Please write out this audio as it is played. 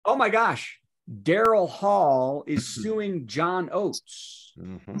Oh my gosh. Daryl Hall is suing John Oates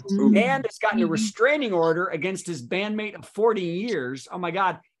and has gotten a restraining order against his bandmate of 40 years. Oh my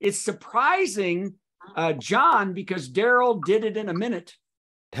God. It's surprising, John, because Daryl did it in a minute.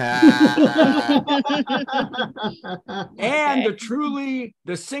 And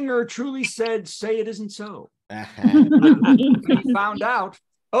the singer truly said, "Say it isn't so." He found out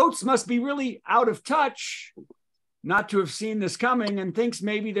Oates must be really out of touch not to have seen this coming and thinks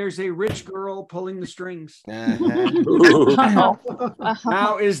maybe there's a rich girl pulling the strings. Now,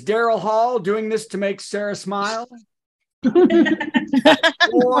 is Daryl Hall doing this to make Sarah smile?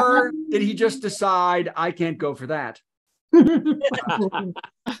 Or did he just decide, I can't go for that?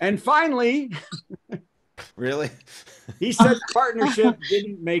 And finally, really, he said the partnership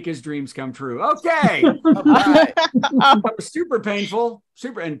didn't make his dreams come true. Okay. All right. That was super painful.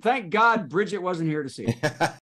 And thank God Bridget wasn't here to see it.